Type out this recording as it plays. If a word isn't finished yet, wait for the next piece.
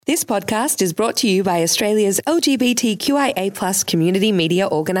This podcast is brought to you by Australia's LGBTQIA+ community media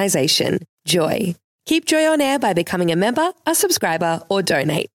organisation, Joy. Keep Joy on air by becoming a member, a subscriber, or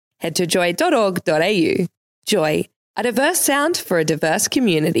donate. Head to joy.org.au. Joy, a diverse sound for a diverse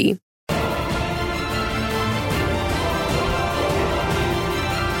community.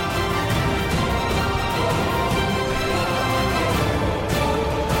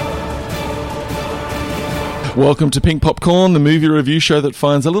 Welcome to Pink Popcorn, the movie review show that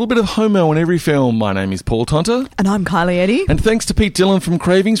finds a little bit of homo in every film. My name is Paul Tonta. And I'm Kylie Eddy. And thanks to Pete Dillon from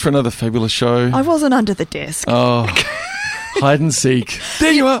Cravings for another fabulous show. I wasn't under the desk. Oh, hide and seek.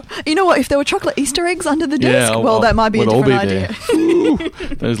 There you are. You know what? If there were chocolate Easter eggs under the desk, that might be a different idea. Ooh,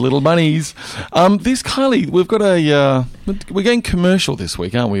 those little bunnies. This, Kylie, we've got we're going commercial this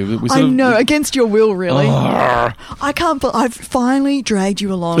week, aren't we? I know, against your will, really. I can't believe I've finally dragged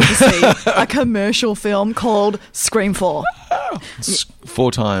you along to see a commercial film called Scream 4.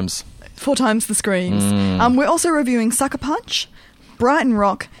 4 times. 4 times the screams. We're also reviewing Sucker Punch, Brighton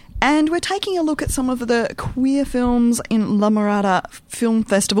Rock, and we're taking a look at some of the queer films in La Mirada Film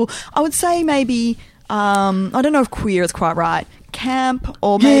Festival. I would say maybe, I don't know if queer is quite right, camp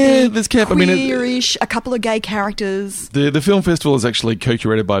or maybe there's camp. queerish, a couple of gay characters. The film festival is actually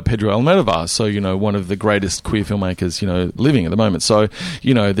co-curated by Pedro Almodovar, so, one of the greatest queer filmmakers, living at the moment. So,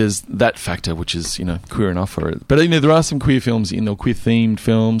 there's that factor, which is, queer enough for it. But, there are some queer films, queer-themed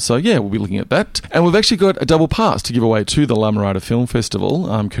films. So, we'll be looking at that. And we've actually got a double pass to give away to the La Mirada Film Festival,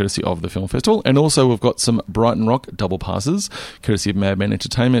 courtesy of the film festival. And also we've got some Brighton Rock double passes, courtesy of Madman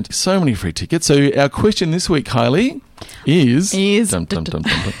Entertainment. So many free tickets. So our question this week, Kylie, is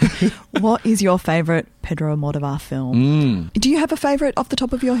what is your favourite Pedro Almodovar film? Do you have a favourite off the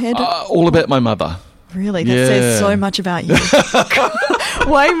top of your head? All About My Mother. Really? That says so much about you.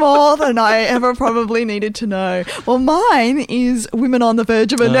 Way more than I ever probably needed to know. Well, mine is Women on the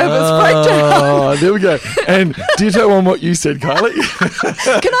Verge of a Nervous Breakdown. Oh, there we go. And ditto on what you said, Kylie.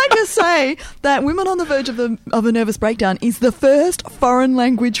 Can I just say that Women on the Verge of a Nervous Breakdown is the first foreign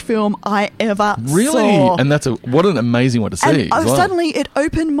language film I ever saw. Really? And what an amazing one to see. And suddenly it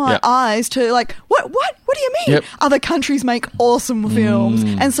opened my eyes to what do you mean? Yep. Other countries make awesome films.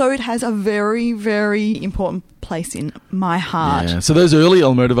 And so it has a very, very important place in my heart. Yeah. So those early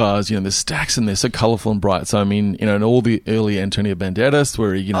Almodovars, the stacks in there, so colourful and bright. So, and all the early Antonio Banderas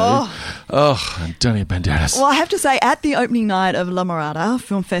where Antonio Banderas. Well, I have to say, at the opening night of La Mirada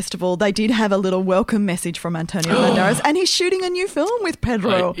Film Festival, they did have a little welcome message from Antonio Banderas, and he's shooting a new film with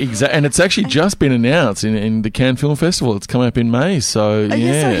Pedro. Exactly. And it's actually just been announced in the Cannes Film Festival. It's coming up in May, so so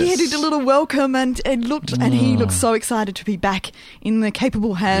he did a little welcome, and he looked so excited to be back in the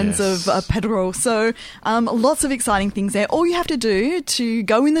capable hands of Pedro. So, lots of exciting things there. All you have to do to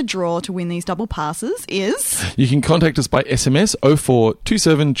go in the draw to win these double passes is... You can contact us by SMS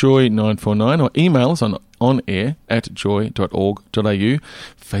 0427 Joy 949 or email us on air at joy.org.au.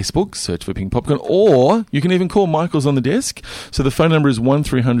 Facebook, search for Pink Popcorn, or you can even call Michael's on the desk. So the phone number is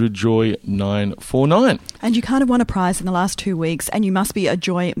 1300 Joy 949. And you kind of won a prize in the last 2 weeks, and you must be a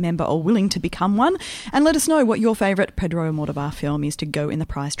Joy member or willing to become one. And let us know what your favourite Pedro Almodovar film is to go in the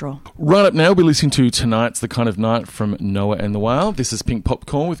prize draw. Right up now, we'll be listening to Tonight's the Kind of Night from Noah and the Whale. This is Pink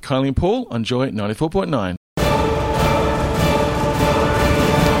Popcorn with Kylie and Paul on Joy 94.9.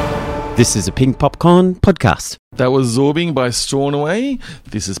 This is a Pink Popcorn podcast. That was Zorbing by Stornoway.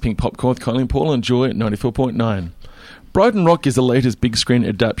 This is Pink Popcorn with Kylie and Paul on Joy 94.9. Brighton Rock is the latest big screen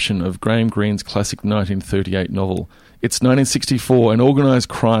adaptation of Graham Greene's classic 1938 novel. It's 1964 and organised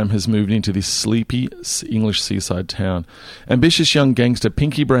crime has moved into this sleepy English seaside town. Ambitious young gangster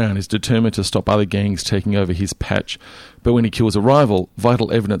Pinky Brown is determined to stop other gangs taking over his patch. But when he kills a rival,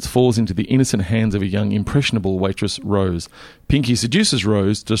 vital evidence falls into the innocent hands of a young impressionable waitress, Rose. Pinky seduces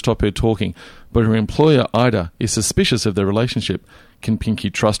Rose to stop her talking, but her employer, Ida, is suspicious of their relationship. Can Pinky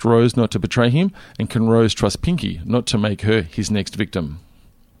trust Rose not to betray him? And can Rose trust Pinky not to make her his next victim?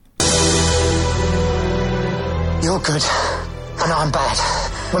 You're good, and I'm bad.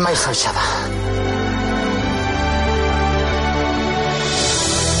 We're made for each other.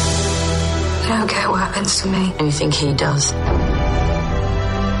 I don't care what happens to me. Anything he does.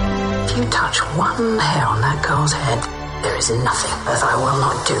 If you touch one hair on that girl's head, there is nothing that I will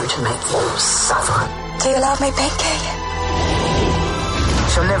not do to make you suffer. Do you love me, Pinky?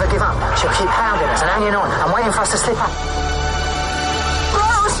 She'll never give up. She'll keep hounding us and hanging on and waiting for us to slip up.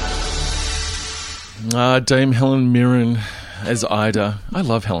 Dame Helen Mirren as Ida. I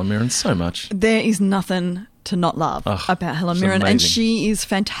love Helen Mirren so much. There is nothing to not love about Helen Mirren, and she is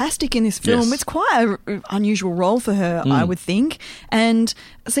fantastic in this film. Yes. It's quite an unusual role for her, I would think. And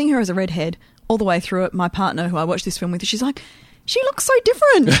seeing her as a redhead all the way through it, my partner who I watched this film with, she's like, she looks so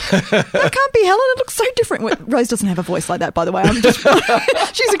different. That can't be Helen. It looks so different. Wait, Rose doesn't have a voice like that, by the way.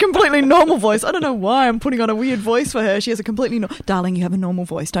 She's a completely normal voice. I don't know why I'm putting on a weird voice for her. She has a completely darling, you have a normal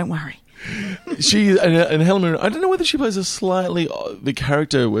voice. Don't worry. She and Helen Mirren, I don't know whether she plays a slightly, the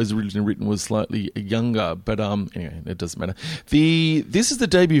character as originally written was slightly younger, but anyway, it doesn't matter. This is the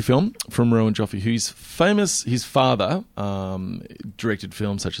debut film from Rowan Joffe, who's famous. His father directed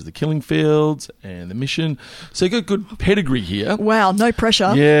films such as The Killing Fields and The Mission, so he got good pedigree here. Wow, no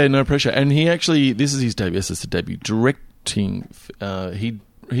pressure. Yeah, no pressure. And he actually, this is his debut. This is the debut directing.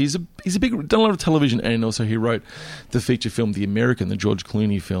 He's done a lot of television, and also he wrote the feature film The American, the George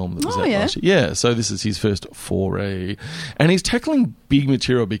Clooney film that was out last year. Yeah, so this is his first foray. And he's tackling big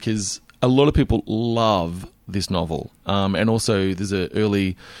material because a lot of people love this novel. And also there's an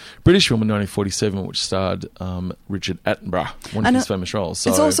early British film in 1947 which starred Richard Attenborough, one of his famous roles. So,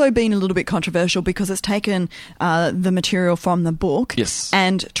 it's also been a little bit controversial because it's taken the material from the book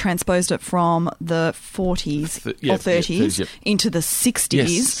and transposed it from the 40s or 30s into the 60s.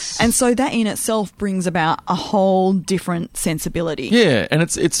 Yes. And so that in itself brings about a whole different sensibility. Yeah, and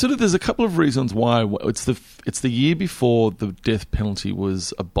it's sort of, there's a couple of reasons why. It's the year before the death penalty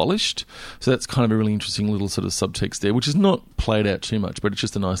was abolished. So that's kind of a really interesting little sort of subtext there, which is not played out too much, but it's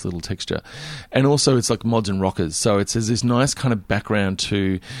just a nice little texture. And also it's like mods and rockers, so there's this nice kind of background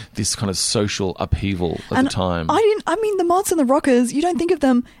to this kind of social upheaval at the time. I mean, the mods and the rockers, you don't think of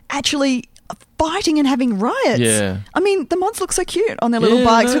them actually fighting and having riots. Yeah. I mean, the mods look so cute on their little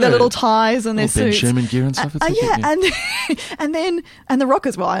bikes with their little ties and their suits. Ben Sherman gear and stuff. And the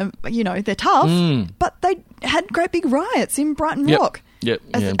rockers, well, they're tough, but they had great big riots in Brighton Rock. Yep.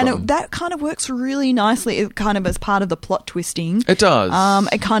 That kind of works really nicely, kind of as part of the plot twisting. It does.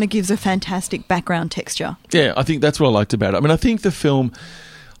 It kind of gives a fantastic background texture. Yeah, I think that's what I liked about it. I mean, I think the film,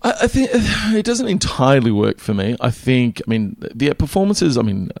 I think it doesn't entirely work for me. The performances,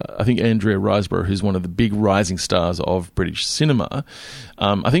 I think Andrea Riseborough, who's one of the big rising stars of British cinema,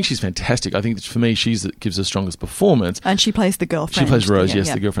 I think she's fantastic. I think that for me, gives the strongest performance. And she plays the girlfriend. She plays Rose,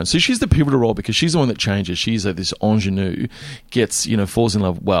 the girlfriend. So she's the pivotal role because she's the one that changes. She's this ingenue, falls in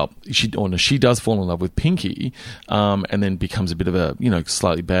love. Well, she does fall in love with Pinky, and then becomes a bit of a,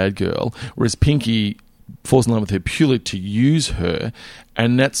 slightly bad girl. Whereas Pinky falls in love with her purely to use her,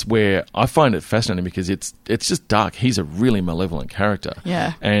 and that's where I find it fascinating because it's just dark. He's a really malevolent character,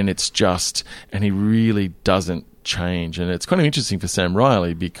 and he really doesn't change, and it's kind of interesting for Sam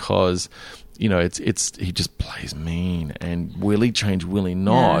Riley because he just plays mean, and will he change? Will he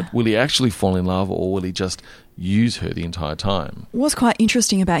not? Yeah. Will he actually fall in love, or will he just use her the entire time? What's quite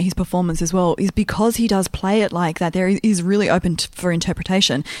interesting about his performance as well is because he does play it like that, there is really open for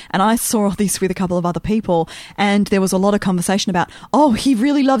interpretation. And I saw this with a couple of other people, and there was a lot of conversation about, oh, he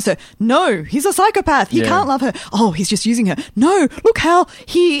really loves her. No, he's a psychopath. He can't love her. Oh, he's just using her. No, look how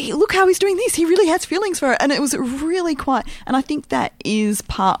he's doing this. He really has feelings for her. And it was really quite, and I think that is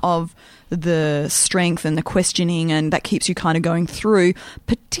part of the strength and the questioning, and that keeps you kind of going through,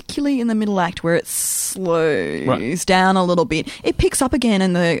 particularly in the middle act where it slows down a little bit. It picks up again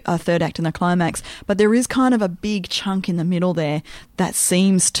in the third act and the climax, but there is kind of a big chunk in the middle there that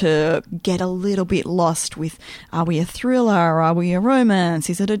seems to get a little bit lost with, are we a thriller? Are we a romance?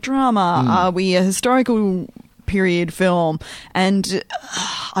 Is it a drama? Are we a historical period film? And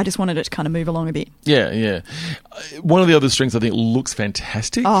I just wanted it to kind of move along a bit. Yeah. One of the other strengths, I think, looks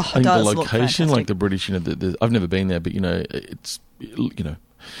fantastic. Oh, I think the location, like the British, I've never been there, but it's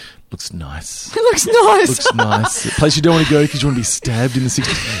looks nice. It looks nice. Looks nice. A place you don't want to go because you want to be stabbed in the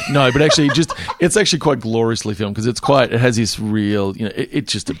 60s. No, but actually, it's actually quite gloriously filmed because it has this real,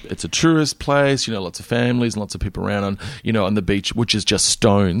 it's a tourist place. Lots of families and lots of people around on the beach, which is just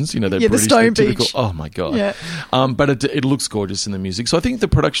stones. The stone beach. Oh my god. Yeah. But it looks gorgeous in the music. So I think the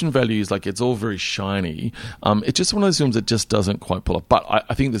production value is it's all very shiny. It's just one of those films that just doesn't quite pull off. But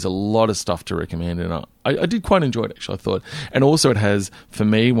I think there's a lot of stuff to recommend, and I did quite enjoy it, actually, I thought. And also it has, for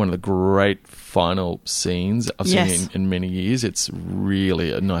me, one of the great final scenes I've seen in many years. It's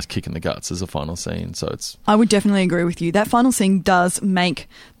really a nice kick in the guts as a final scene. So I would definitely agree with you. That final scene does make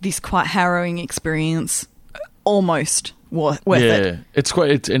this quite harrowing experience almost worth it. Yeah, it's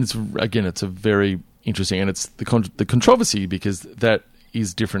quite, it's a very interesting, and it's the controversy because that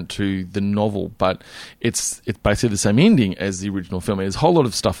is different to the novel, but it's basically the same ending as the original film. There's a whole lot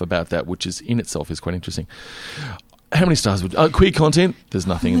of stuff about that, which is in itself is quite interesting. How many stars would queer content? There's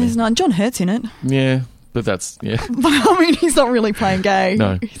nothing. There's none. John Hurt's in it. Yeah, but that's But he's not really playing gay.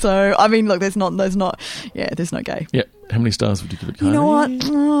 No. So look, there's no gay. Yeah. How many stars would you give it, Kylie? You know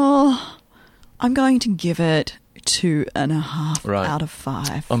what? I'm going to give it 2.5 Right. out of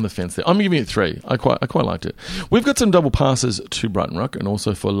 5. On the fence there. I'm giving it 3. I quite liked it. We've got some double passes to Brighton Rock and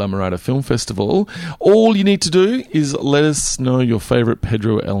also for La Mirada Film Festival. All you need to do is let us know your favourite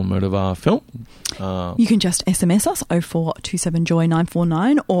Pedro Almodovar film. You can just SMS us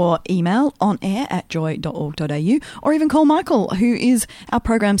 0427joy949 or email onair@joy.org.au or even call Michael, who is our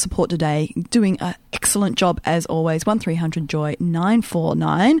program support today, doing an excellent job as always.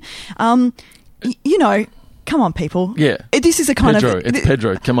 1300-JOY-949. You know, come on, people. Yeah. This is a kind Pedro. of... It's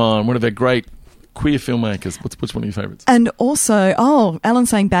Pedro. Come on. One of their great queer filmmakers. What's one of your favourites? And also, Alan's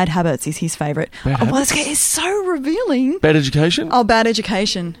saying Bad Habits is his favourite. Bad Habits? It's so revealing. Bad Education? Oh, Bad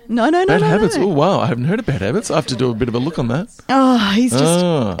Education. No. Bad Habits? No. Oh, wow. I haven't heard of Bad Habits. I have to do a bit of a look on that. Oh, he's just...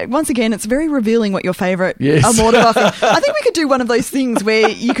 Once again, it's very revealing what your favourite Almodovar film. I think we could do one of those things where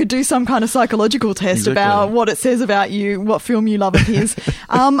you could do some kind of psychological test about what it says about you, what film you love of his.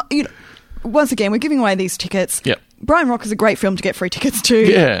 Once again, we're giving away these tickets. Yep. Brighton Rock is a great film to get free tickets to.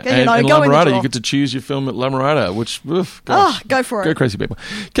 Yeah, and La go in the Mirada, draw. you get to choose your film at La Mirada, which, go for it. Go crazy, people.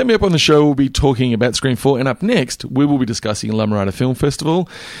 Coming up on the show, we'll be talking about Screen 4, and up next, we will be discussing La Mirada Film Festival.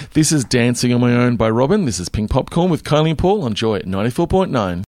 This is Dancing on My Own by Robin. This is Pink Popcorn with Kylie and Paul on Joy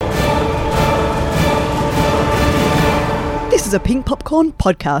 94.9. This is a Pink Popcorn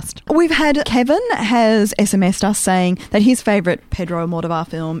podcast. We've had Kevin has SMS'd us saying that his favourite Pedro Almodovar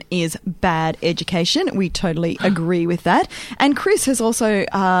film is Bad Education. We totally agree with that. And Chris has also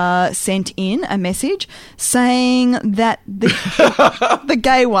sent in a message saying that the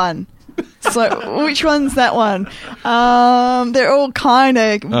gay one. So, which one's that one? They're all kind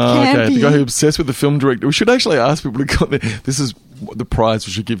of campy. Okay, the guy who's obsessed with the film director. We should actually ask people to go. This is the prize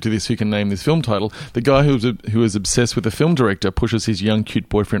we should give to this who can name this film title. The guy who is obsessed with the film director pushes his young, cute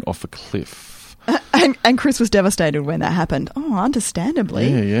boyfriend off a cliff. And Chris was devastated when that happened. Oh,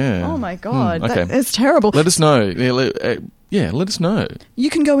 understandably. Yeah. Oh, my God. Okay. That's terrible. Let us know. Let us know. You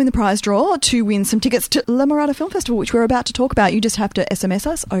can go in the prize draw to win some tickets to La Mirada Film Festival, which we're about to talk about. You just have to SMS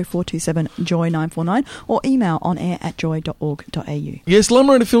us 0427-JOY-949 or email onair@joy.org.au. Yes, La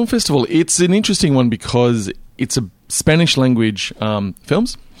Mirada Film Festival. It's an interesting one because it's a Spanish language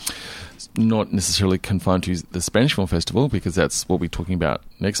films. Not necessarily confined to the Spanish Film Festival, because that's what we're talking about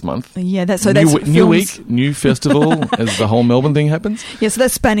next month. Yeah, that's new week, new festival, as the whole Melbourne thing happens. Yeah, so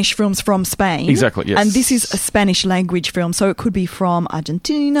that's Spanish films from Spain. Exactly, yes. And this is a Spanish language film, so it could be from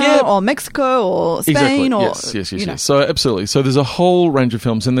Argentina or Mexico or Spain. Exactly. Yes. So absolutely. So there's a whole range of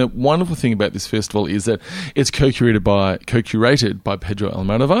films, and the wonderful thing about this festival is that it's co-curated by Pedro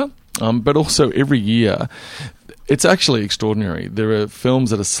Almodovar, but also every year. It's actually extraordinary. There are films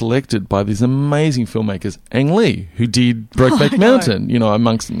that are selected by these amazing filmmakers. Ang Lee, who did Brokeback Mountain,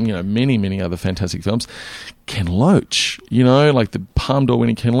 amongst many, many other fantastic films. Ken Loach, like the Palme d'Or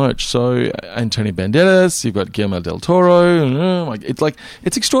winning Ken Loach. So Antonio Banderas, you've got Guillermo del Toro.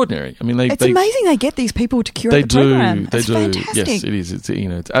 It's extraordinary. I mean, it's amazing they get these people to curate the program. They do. Fantastic. Yes, it is. It's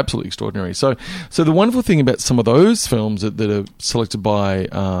absolutely extraordinary. So the wonderful thing about some of those films that are selected by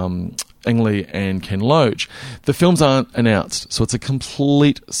Ang Lee and Ken Loach, the films aren't announced, so it's a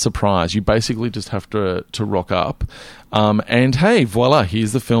complete surprise. You basically just have to rock up, and hey, voila,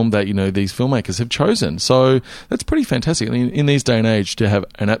 here's the film that these filmmakers have chosen. So that's pretty fantastic. I mean, in these day and age, to have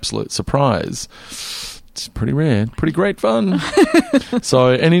an absolute surprise, it's pretty rare, pretty great fun.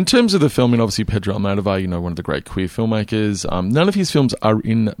 And in terms of the film, obviously Pedro Almodovar, one of the great queer filmmakers. None of his films are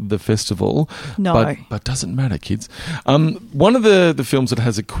in the festival. No. But doesn't matter, kids. One of the films that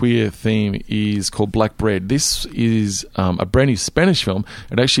has a queer theme is called Black Bread. This is a brand new Spanish film.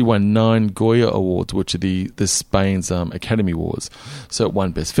 It actually won 9 Goya Awards, which are the Spain's Academy Awards. So it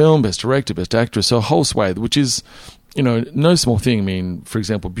won Best Film, Best Director, Best Actress, so a whole swathe, which is... no small thing. I mean, for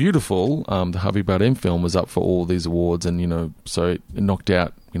example, Beautiful, the Javier Bardem film, was up for all these awards, and so it knocked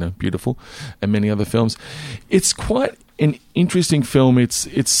out Beautiful and many other films. It's quite an interesting film. It's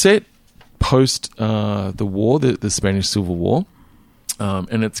set post the war, the Spanish Civil War,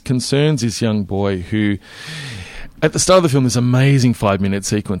 and it concerns this young boy who, at the start of the film, this amazing 5-minute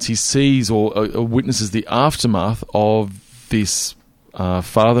sequence, he sees or witnesses the aftermath of this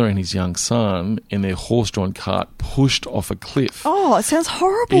father and his young son in their horse-drawn cart pushed off a cliff. Oh, it sounds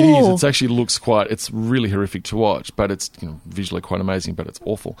horrible. It is. It actually looks it's really horrific to watch, but it's visually quite amazing, but it's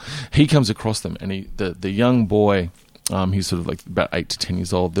awful. He comes across them, and the young boy, he's sort of like about 8 to 10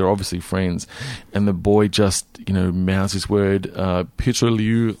 years old. They're obviously friends, and the boy just mouths this word,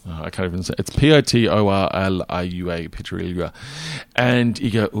 Pitorliu. I can't even say it. It's Pitorliua, Pitorliua, and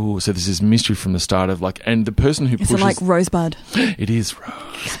you go, oh, so there's this mystery from the start of and the person who pushes. Is it like Rosebud? It is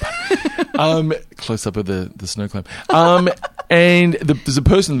Rosebud. Close up of the snow climb. And there's a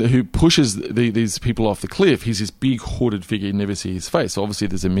person who pushes these people off the cliff. He's this big hooded figure. You never see his face. So obviously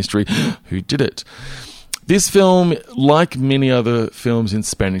there's a mystery. Who did it? This film, like many other films in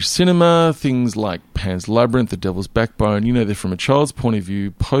Spanish cinema, things like Pan's Labyrinth, The Devil's Backbone, they're from a child's point of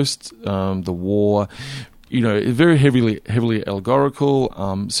view, post the war, very heavily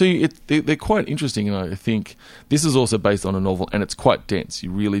allegorical. So they're quite interesting, and I think this is also based on a novel, and it's quite dense.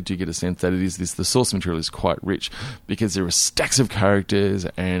 You really do get a sense that it is this. The source material is quite rich because there are stacks of characters,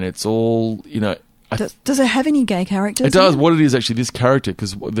 and it's all Does it have any gay characters? It does. What it is actually, this character,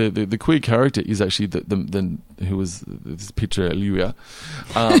 because the queer character is actually the who was this Peter Luya.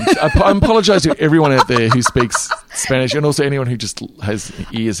 I apologise to everyone out there who speaks Spanish, and also anyone who just has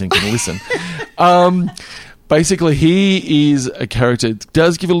ears and can listen. Basically, he is a character. It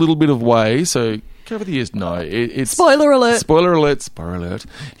does give a little bit of way, so cover the ears. No, it's spoiler alert. Spoiler alert. Spoiler alert.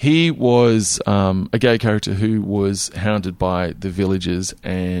 He was a gay character who was hounded by the villagers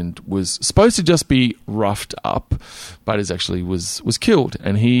and was supposed to just be roughed up, but was killed,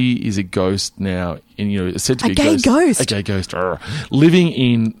 and he is a ghost now. And said to be a gay ghost, living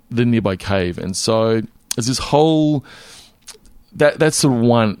in the nearby cave. And so there's this whole. That's sort of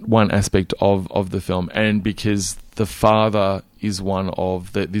one aspect of the film, and because the father is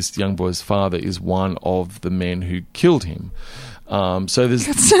this young boy's father is one of the men who killed him. So there's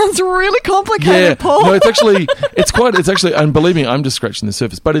that sounds really complicated, Paul. No, it's actually, and believe me, I'm just scratching the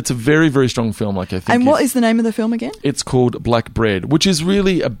surface, but it's a very, very strong film. I think. And what is the name of the film again? It's called Black Bread, which is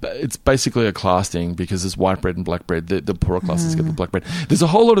really it's basically a class thing because there's white bread and black bread. The poorer classes get the black bread. There's a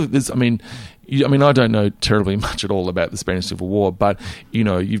whole lot of this. I mean, I don't know terribly much at all about the Spanish Civil War, but you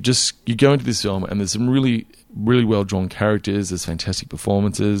go into this film and there's some really, really well drawn characters. There's fantastic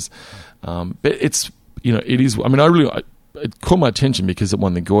performances, but it is. I mean, it caught my attention because it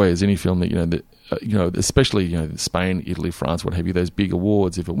won the Goyas. Any film that especially Spain, Italy, France, what have you, those big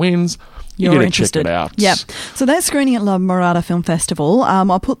awards. If it wins, you're going to check it out. Yeah. So that's screening at La Mirada Film Festival.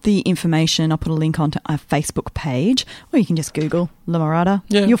 I'll put the information. I'll put a link onto our Facebook page, or you can just Google La Mirada.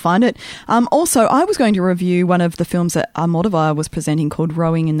 Yeah. You'll find it. Also, I was going to review one of the films that Almodovar was presenting called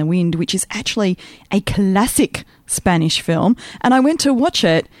Rowing in the Wind, which is actually a classic Spanish film, and I went to watch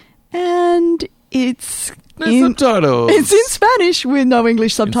it, and it's subtitles. It's in Spanish with no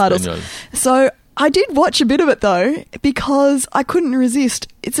English subtitles. So I did watch a bit of it though because I couldn't resist.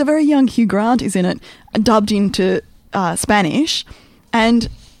 It's a very young Hugh Grant is in it, dubbed into Spanish, and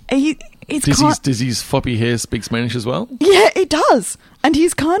does his floppy hair speak Spanish as well? Yeah, it does. And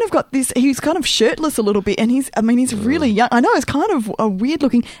he's kind of got this. He's kind of shirtless a little bit, and he's really young. I know it's kind of a weird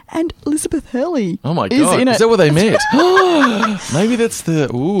looking. And Elizabeth Hurley. Oh my god! Is that where they met? Maybe that's the.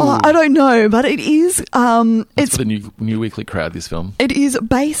 Ooh. Oh, I don't know, but it is. It's for the new weekly crowd. This film. It is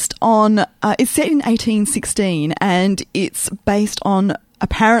based on. It's set in 1816, and it's based on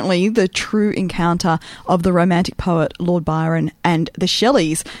apparently the true encounter of the romantic poet Lord Byron and the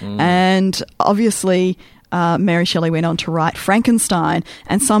Shelleys, and obviously. Mary Shelley went on to write Frankenstein,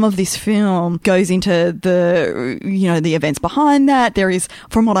 and some of this film goes into the events behind that. There is,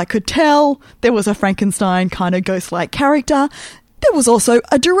 from what I could tell, there was a Frankenstein kind of ghost-like character. There was also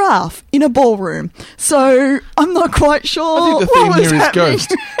a giraffe in a ballroom. So I'm not quite sure. I think the theme here is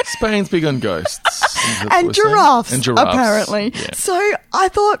ghosts. Spain's big on ghosts. And giraffes, apparently. Yeah. So I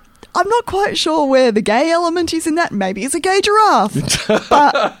thought, I'm not quite sure where the gay element is in that. Maybe it's a gay giraffe.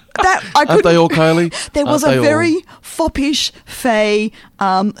 But that I couldn't. Aren't they all, Kylie? There was a very foppish, fey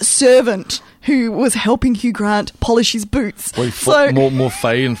servant who was helping Hugh Grant polish his boots. Wait, more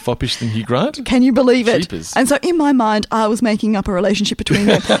fey and foppish than Hugh Grant? Can you believe it? Jeepers. And so in my mind, I was making up a relationship between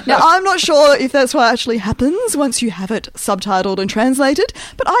them. Now, I'm not sure if that's what actually happens once you have it subtitled and translated,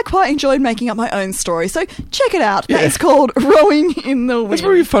 but I quite enjoyed making up my own story. So check it out. Yeah. It's called Rowing in the Wind. It's a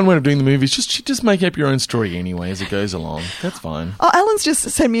very fun way of doing the movies. Just make up your own story anyway as it goes along. That's fine. Oh, Alan's just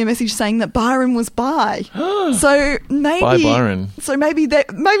sent me a message saying that Byron was bi. So maybe by Byron. So maybe I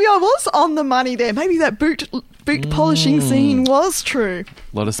was on the money there. Maybe that boot polishing scene was true.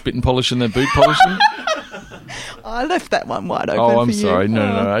 A lot of spit and polish in their boot polishing. I left that one wide open. Oh, I'm for sorry. you.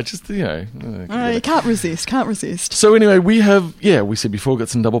 No. I just you can't resist. So anyway, we said before, got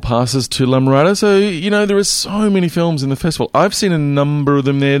some double passes to La Mirada. So there are so many films in the festival. I've seen a number of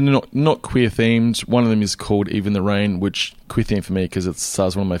them there, not queer themed. One of them is called Even the Rain, which queer themed for me because it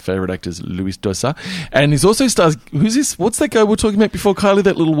stars one of my favourite actors, Luis Dosa, and he also stars. Who's this? What's that guy we were talking about before, Kylie?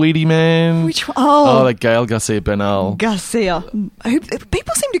 That little weedy man. Which one? Oh, that Gael Garcia Bernal. Garcia.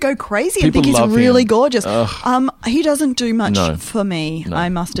 People seem seem to go crazy and People think he's love really him. gorgeous. Ugh. He doesn't do much No. for me, I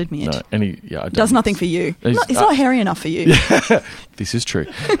must admit. No, and I don't Does nothing for you. He's- He's not hairy enough for you. This is true.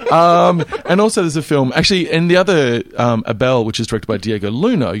 And also there's a film, actually, and the other, Abel, which is directed by Diego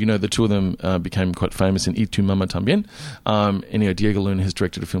Luna. You know, the two of them became quite famous in Y Tu Mama Tambien. Anyway, Diego Luna has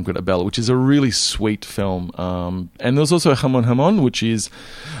directed a film called Abel, which is a really sweet film. And there's also Jamon Jamon, which is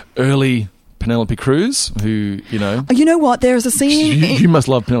early Penelope Cruz, who, you know... You know what? There is a scene... You must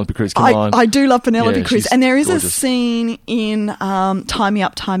love Penelope Cruz, come on. I do love Penelope Yeah, Cruz. she's And there is gorgeous. a scene in Tie Me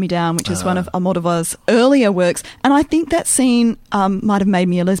Up, Tie Me Down, which is one of Almodovar's earlier works. And I think that scene might have made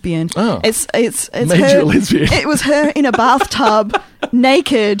me a lesbian. Oh. It's Made her, you a lesbian. It was her in a bathtub,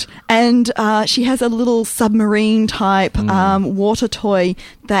 naked, and she has a little submarine type water toy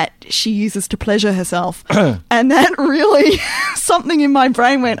that she uses to pleasure herself. And that really, something in my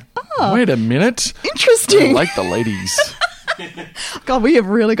brain went, Wait a minute. interesting. I like the ladies. God, we have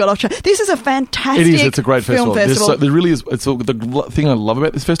really got off track. This is a fantastic It is. It's a great film festival. There really is. The thing I love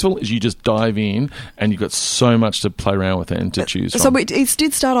about this festival is you just dive in and you've got so much to play around with and to choose So from. it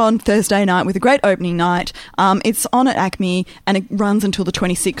did start on Thursday night with a great opening night. It's on at Acme and it runs until the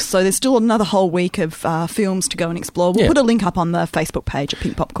 26th. So there's still another whole week of films to go and explore. We'll Yeah. put a link up on the Facebook page at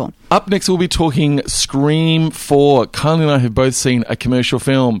Pink Popcorn. Up next, we'll be talking Scream 4. Carly and I have both seen a commercial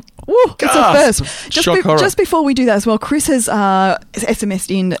film. Woo, it's a Gasp! first. Shock horror. Just before we do that as well, Chris has SMS'd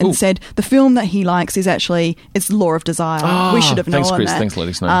in and Ooh. said the film that he likes is actually it's Law of Desire. Ah, We should have known thanks, Chris. that. Thanks for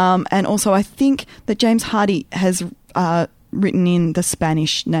letting us know. And also, I think that James Hardy has written in the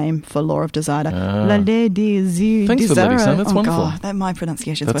Spanish name for Law of Desire. La Ley de Thanks for letting us know. That's wonderful. God, that my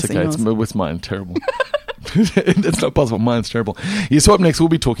pronunciation's That's worse okay. than yours. It's mine. Terrible. It's not possible. Mine's terrible. Yeah, so up next, we'll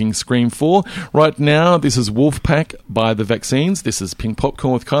be talking Scream 4. Right now, this is Wolfpack by The Vaccines. This is Pink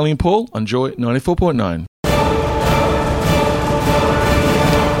Popcorn with Kylie and Paul on Joy 94.9.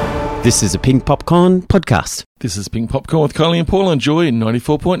 This is a Pink Popcorn podcast. This is Pink Popcorn with Kylie and Paul on Joy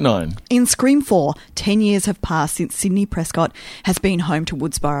 94.9. In Scream 4, 10 years have passed since Sydney Prescott has been home to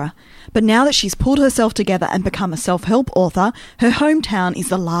Woodsboro. But now that she's pulled herself together and become a self-help author, her hometown is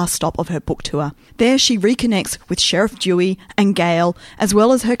the last stop of her book tour. There she reconnects with Sheriff Dewey and Gail, as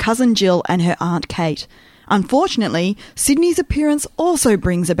well as her cousin Jill and her Aunt Kate. Unfortunately, Sydney's appearance also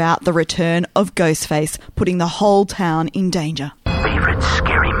brings about the return of Ghostface, putting the whole town in danger. Favorite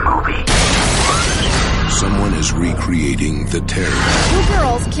scary movie? Someone is recreating the terror. 2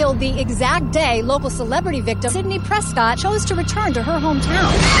 girls killed the exact day local celebrity victim Sydney Prescott chose to return to her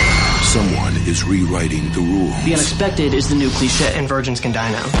hometown. Someone is rewriting the rules. The unexpected is the new cliche, and virgins can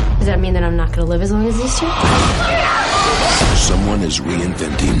die now. Does that mean that I'm not going to live as long as these two? Someone is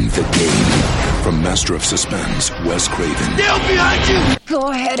reinventing the game. From Master of Suspense, Wes Craven. They'll behind you! Go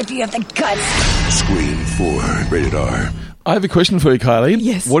ahead if you have the guts. Scream 4, rated R. I have a question for you, Kylie.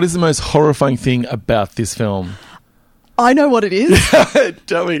 Yes. What is the most horrifying thing about this film? I know what it is.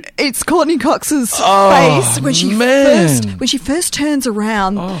 Tell me. It's Courtney Cox's Oh, face when she man. first turns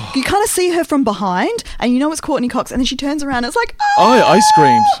around. You kind of see her from behind, and you know it's Courtney Cox. And then she turns around, and it's like, I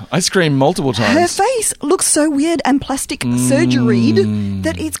screamed. I screamed multiple times. her face looks so weird and plastic surgeried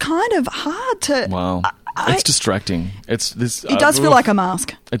that it's kind of hard to. Wow. It's distracting. It's this. It does feel like a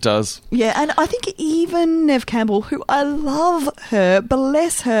mask. It does. Yeah, and I think even Neve Campbell, who I love her,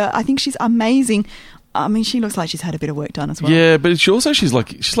 bless her, I think she's amazing. I mean, she looks like she's had a bit of work done as well. Yeah, but she's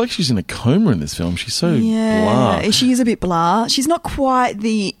like she's in a coma in this film. She's so blah. She is a bit blah. She's not quite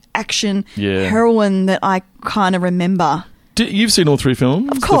the action Yeah. heroine that I kind of remember. You've seen all 3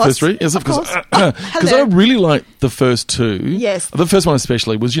 films? Of course. The first 3? Yes, Of course. Because I Hello. really liked the first 2. Yes. The first one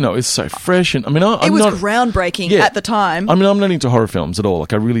especially was, it's so fresh. And I mean, It was groundbreaking at the time. I mean, I'm not into horror films at all.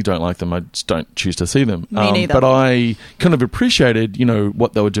 Like, I really don't like them. I just don't choose to see them. Me neither. But I kind of appreciated,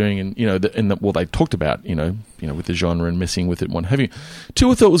 what they were doing and, what they talked about, with the genre and messing with it and what have you.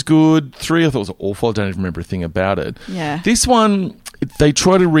 2 I thought was good. 3 I thought was awful. I don't even remember a thing about it. Yeah. This one, they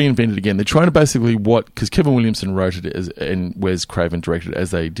try to reinvent it again. They're trying to basically because Kevin Williamson wrote it and Wes Craven directed it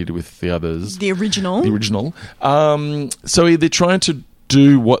as they did it with the others. The original. So they're trying to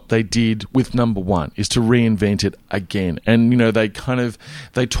do what they did with number 1, is to reinvent it again. And,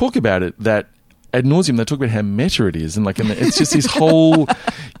 they talk about it that ad nauseum, they talk about how meta it is, and it's just this whole,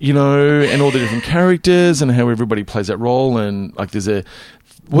 and all the different characters and how everybody plays that role, and there's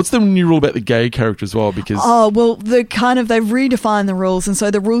What's the new rule about the gay character as well? Because they've redefined the rules, and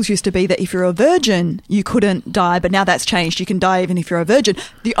so the rules used to be that if you're a virgin, you couldn't die, but now that's changed. You can die even if you're a virgin.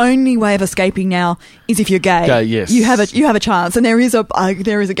 The only way of escaping now is if you're gay. Gay, yes. You have a chance, and there is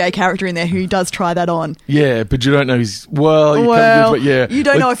a gay character in there who does try that on. Yeah, but you don't know he's you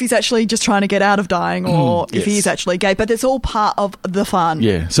don't know if he's actually just trying to get out of dying or if he is actually gay, but it's all part of the fun.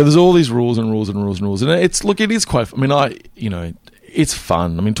 Yeah, so there's all these rules and rules and rules and rules, and it is quite. I mean, it's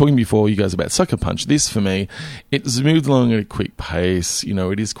fun. I mean, talking before you guys about Sucker Punch, this for me, it's moved along at a quick pace. You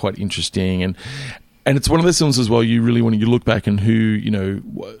know, it is quite interesting, and it's one of those films as well. You really want to look back and who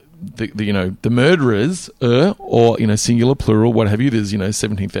the murderers or singular, plural, what have you. There's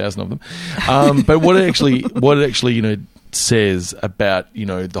 17,000 of them, but what it actually says about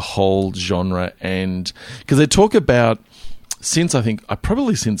the whole genre, and because they talk about. Since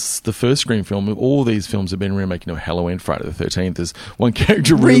the first Scream film, all these films have been remaking Halloween, Friday the 13th. There's one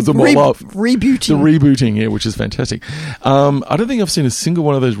character reels them all up. Rebooting, which is fantastic. I don't think I've seen a single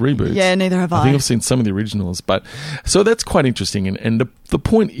one of those reboots. Yeah, neither have I. I think I've seen some of the originals, but so that's quite interesting. And the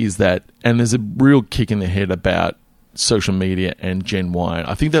point is that, and there's a real kick in the head about social media and Gen Y.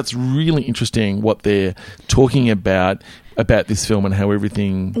 I think that's really interesting what they're talking about this film and how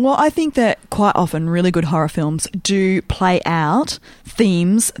everything... Well, I think that quite often really good horror films do play out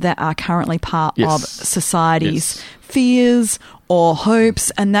themes that are currently part of society's fears or hopes,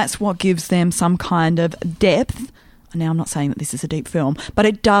 and that's what gives them some kind of depth. Now, I'm not saying that this is a deep film, but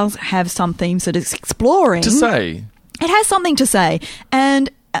it does have some themes that it's exploring. To say. It has something to say, and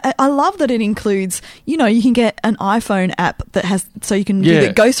I love that it includes, you can get an iPhone app that has, so you can do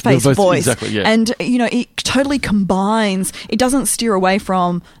the Ghostface voice. Exactly, yeah. And, it totally combines, it doesn't steer away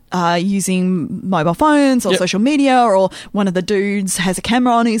from using mobile phones or social media, or one of the dudes has a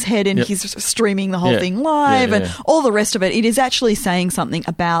camera on his head and he's streaming the whole thing live and all the rest of it. It is actually saying something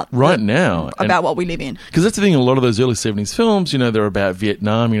about about what we live in. Because that's the thing, a lot of those early 70s films, they're about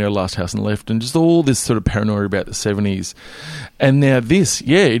Vietnam, Last House on the Left, and just all this sort of paranoia about the 70s. And now this,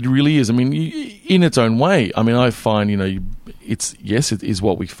 it really is. I mean, in its own way, I mean, I find, it is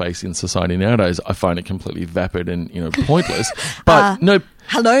what we face in society nowadays. I find it completely vapid and, pointless. But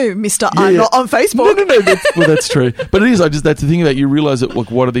hello, Mr. I'm not on Facebook. No. That's true. But it is. That's the thing about you realise that. Look,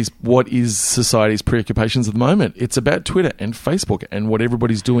 what is society's preoccupations at the moment? It's about Twitter and Facebook and what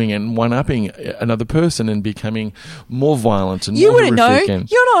everybody's doing and one-upping another person and becoming more violent and you more wouldn't know.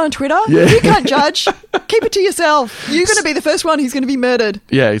 You're not on Twitter. Yeah. You can't judge. Keep it to yourself. You're going to be the first one who's going to be murdered.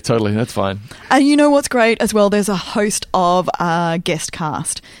 Yeah, totally. That's fine. And you know what's great as well? There's a host of guest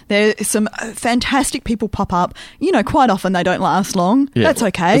cast. There's some fantastic people pop up. Quite often they don't last long. Yeah. That's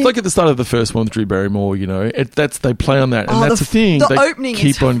okay. It's like at the start of the first one with Drew Barrymore, they play on that, and that's the thing. The opening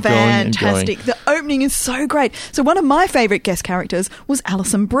keep is on fantastic. Going. The opening is so great. So one of my favourite guest characters was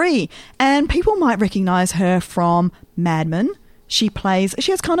Alison Brie, and people might recognise her from Mad Men. She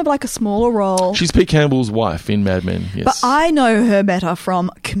has kind of like a smaller role. She's Pete Campbell's wife in Mad Men, yes. But I know her better from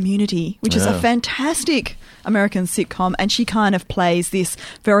Community, which is a fantastic American sitcom, and she kind of plays this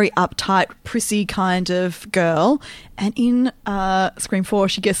very uptight, prissy kind of girl. And in Scream 4,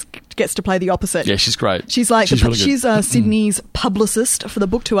 she gets to play the opposite. Yeah, she's great. She's Sydney's publicist for the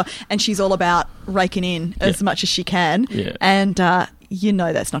book tour, and she's all about raking in as much as she can. Yeah. And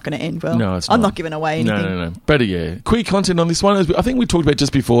that's not going to end well. No, it's not. I'm not giving away anything. No. But queer content on this one. I think we talked about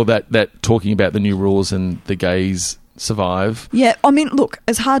just before that talking about the new rules and the gays survive. Yeah, I mean, look,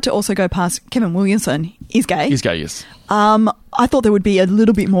 it's hard to also go past Kevin Williamson is gay. He's gay, yes. I thought there would be a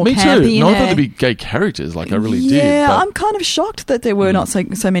little bit more Me campy too. No, I thought there'd be gay characters, I really did. Yeah, I'm kind of shocked that there were not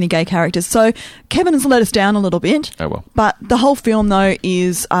so many gay characters. So Kevin has let us down a little bit. Oh, well. But the whole film, though,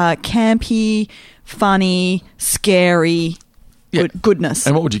 is campy, funny, scary, goodness.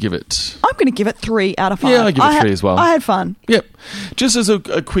 And what would you give it? I'm going to give it 3 out of 5. Yeah, I give it 3 as well. I had fun. Yep. Just as a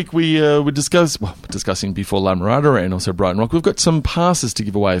quick, we discussing before La Mirada and also Brighton Rock, we've got some passes to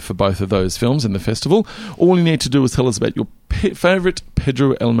give away for both of those films in the festival. All you need to do is tell us about your favourite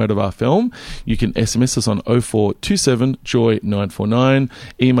Pedro Almodovar film. You can SMS us on 0427 Joy 949,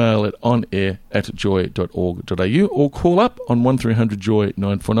 email it onair@joy.org.au, or call up on 1300 Joy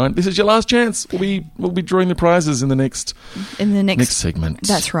 949. This is your last chance. We'll be drawing the prizes in the next segment.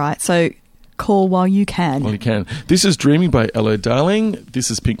 That's right. So call while you can. This is Dreaming by Hello Darling. This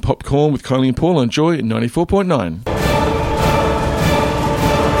is Pink Popcorn with Kylie and Paul on Joy 94.9.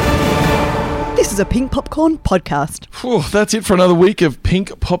 This is a Pink Popcorn podcast. That's it for another week of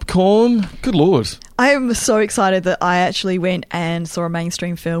Pink Popcorn. Good Lord. I am so excited that I actually went and saw a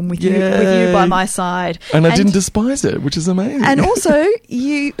mainstream film with you by my side. And I didn't despise it, which is amazing. And also,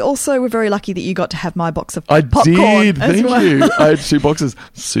 you also were very lucky that you got to have my box of popcorn. I did, thank you. I had 2 boxes.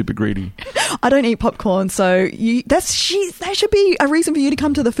 Super greedy. I don't eat popcorn, so that should be a reason for you to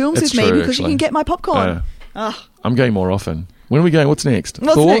come to the films with me because you can get my popcorn. I'm going more often. When are we going? What's next?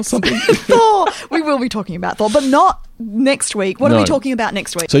 Thor? Next? Something? Thor. We will be talking about Thor, but not next week. What are we talking about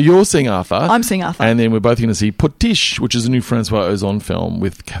next week? So you're seeing Arthur. I'm seeing Arthur. And then we're both going to see Potiche, which is a new Francois Ozon film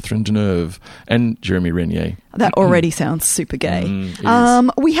with Catherine Deneuve and Jeremy Renier. That already sounds super gay.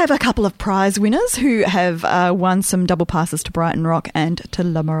 We have a couple of prize winners who have won some double passes to Brighton Rock and to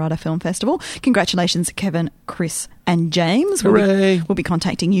La Mirada Film Festival. Congratulations, Kevin, Chris and James. Hooray. We'll be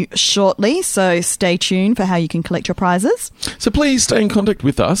contacting you shortly, so stay tuned for how you can collect your prizes. So please stay in contact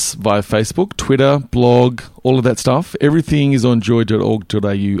with us via Facebook, Twitter, blog, all of that stuff. Everything is on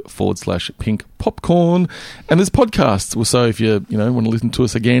joy.org.au/pink popcorn. And there's podcasts. So if you want to listen to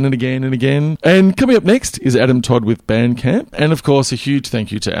us again and again and again. And coming up next is Adam Todd with Bandcamp. And of course, a huge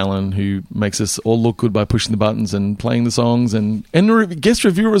thank you to Alan, who makes us all look good by pushing the buttons and playing the songs, and a guest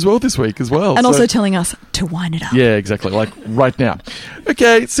reviewer as well this week as well. And also telling us to wind it up. Yeah, exactly. Like right now.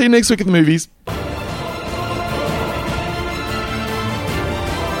 Okay, see you next week at the movies.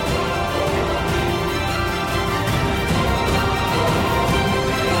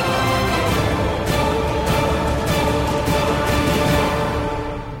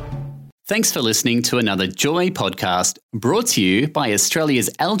 Thanks for listening to another Joy podcast brought to you by Australia's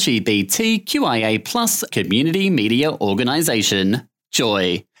LGBTQIA+ community media organisation,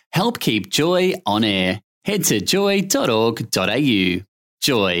 Joy. Help keep Joy on air. Head to joy.org.au.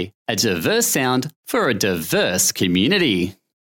 Joy, a diverse sound for a diverse community.